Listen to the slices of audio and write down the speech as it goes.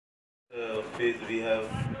Phase we have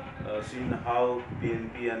seen how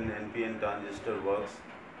PNP and NPN transistor works.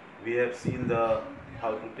 We have seen the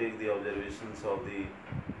how to take the observations of the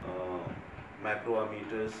uh, macro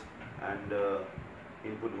ammeters and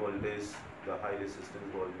input voltage, the high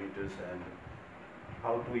resistance voltmeters, and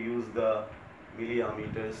how to use the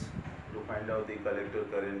milliammeters to find out the collector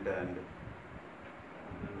current and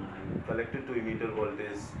collector to emitter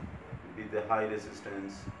voltage with the high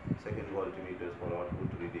resistance second voltmeters for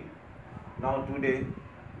output reading. Now today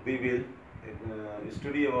we will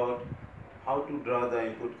study about how to draw the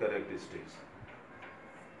input characteristics.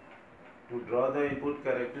 To draw the input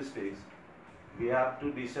characteristics, we have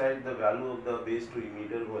to decide the value of the base to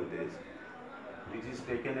emitter voltage, which is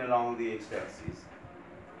taken along the x-axis.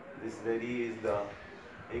 This value is the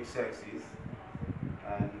x-axis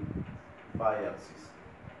and y-axis.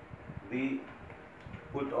 We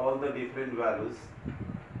put all the different values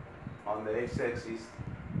on the x-axis.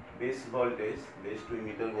 Base voltage, base to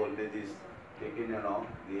emitter voltage is taken along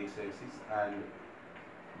the x-axis and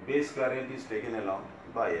base current is taken along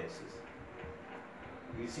y-axis.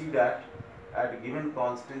 We see that at given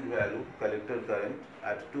constant value collector current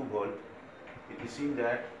at 2 volt, it is seen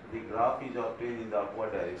that the graph is obtained in the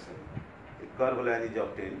upward direction. The curve line is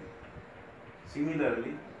obtained.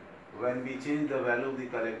 Similarly, when we change the value of the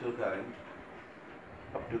collector current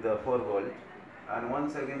up to the 4 volt and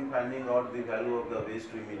once again finding out the value of the base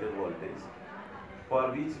to emitter voltage,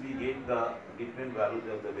 for which we get the different values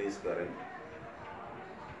of the base current,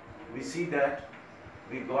 we see that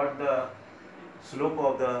we got the slope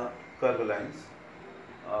of the curve lines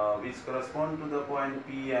which correspond to the point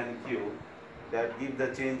P and Q that give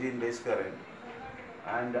the change in base current,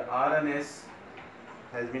 and R and S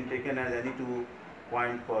has been taken as any two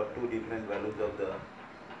point for two different values of the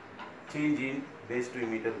change in base to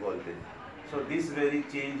emitter voltage. So this very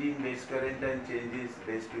change in base current and changes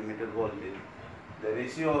base to emitter voltage, the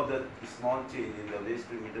ratio of the small change in the base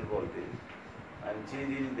to emitter voltage and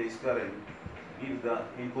change in base current give the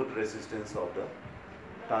input resistance of the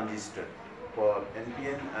transistor for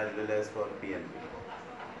NPN as well as for PNP.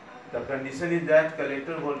 The condition is that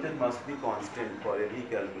collector voltage must be constant for every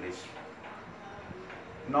calculation.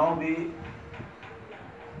 Now we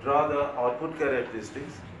draw the output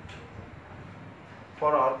characteristics.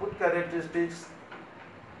 For output characteristics,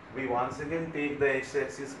 we once again take the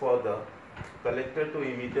x-axis for the collector to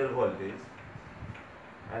emitter voltage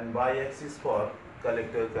and y-axis for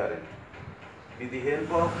collector current. With the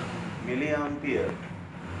help of milliampere,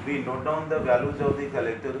 we note down the values of the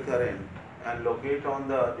collector current and locate on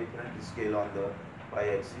the different scale on the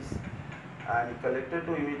y-axis, and collector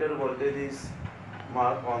to emitter voltage is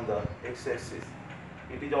marked on the x-axis.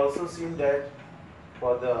 It is also seen that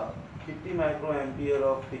for the 50 microampere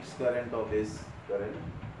of fixed current or base current,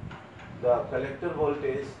 the collector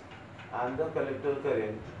voltage and the collector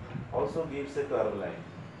current also gives a curve line.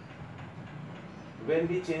 When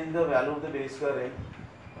we change the value of the base current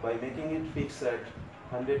by making it fixed at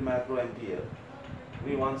 100 microampere,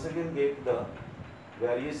 we once again get the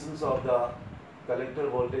variations of the collector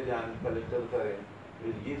voltage and collector current,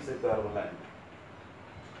 which gives a curve line.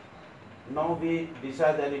 Now we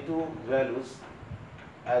decide any two values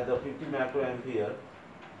at the 50 microampere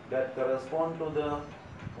that correspond to the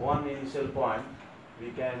one initial point.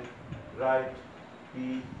 We can write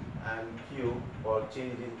P and Q for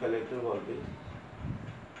change in collector voltage,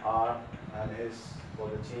 R and S for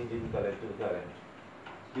the change in collector current.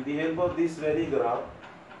 With the help of this very graph,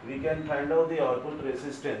 we can find out the output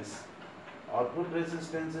resistance. Output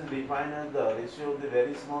resistance is defined as the ratio of the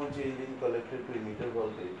very small change in collector to emitter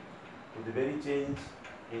voltage to the very change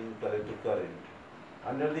in collector current,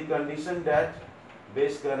 under the condition that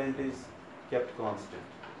base current is kept constant.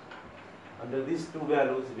 Under these two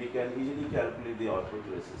values, we can easily calculate the output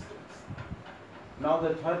resistance. Now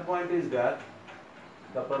the third point is that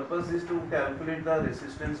the purpose is to calculate the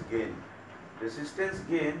resistance gain. Resistance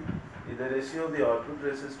gain is the ratio of the output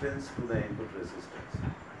resistance to the input resistance.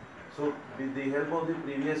 So with the help of the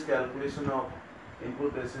previous calculation of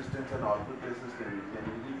input resistance and output resistance, we can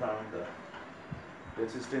easily find the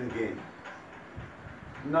resistance gain.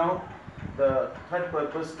 Now the third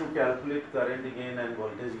purpose to calculate current gain and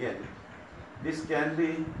voltage gain. This can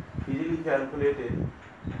be easily calculated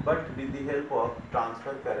but with the help of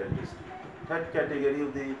transfer characteristic. Third category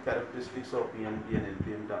of the characteristics of PNP and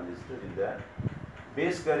NPN transistor is that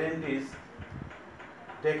base current is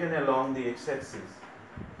taken along the x-axis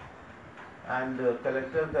and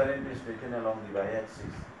collector current is taken along the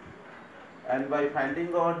y-axis. And by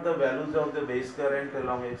finding out the values of the base current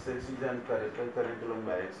along x-axis and collector current along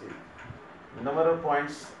y-axis, number of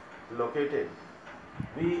points located,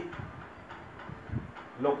 we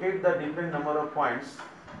locate the different number of points,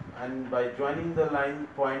 and by joining the line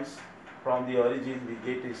points from the origin we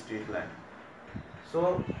get a straight line.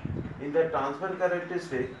 So in the transfer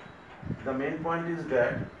characteristic, the main point is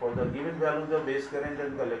that for the given value the base current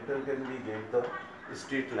and collector current we get the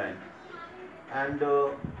straight line, and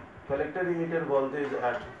collector emitter voltage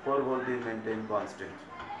at 4 volt is maintained constant.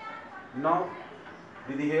 Now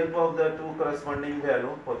with the help of the two corresponding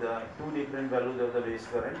value for the two different values of the base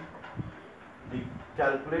current, we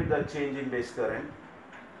calculate the change in base current,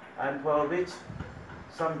 and for which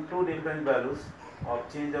some two different values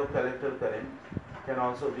of change of collector current can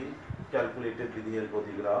also be calculated with the help of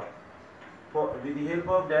the graph. With the help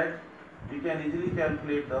of that, we can easily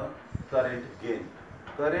calculate the current gain.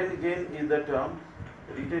 Current gain is the term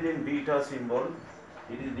written in beta symbol.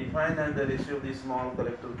 It is defined as the ratio of the small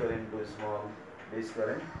collector current to small base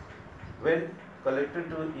current when collector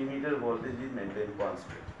to emitter voltage is maintained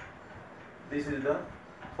constant. This is the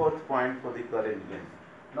fourth point for the current gain.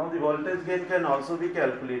 Now the voltage gain can also be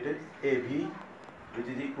calculated, AV, which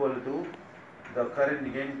is equal to the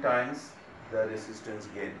current gain times the resistance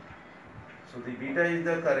gain. So the beta is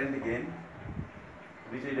the current gain,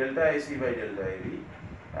 which is delta AC by delta AV,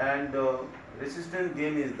 and resistance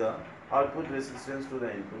gain is the output resistance to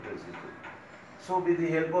the input resistance. So with the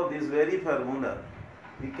help of this very formula,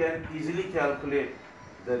 we can easily calculate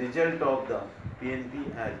the result of the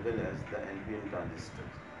PNP as well as the NPN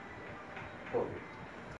transistors. Okay.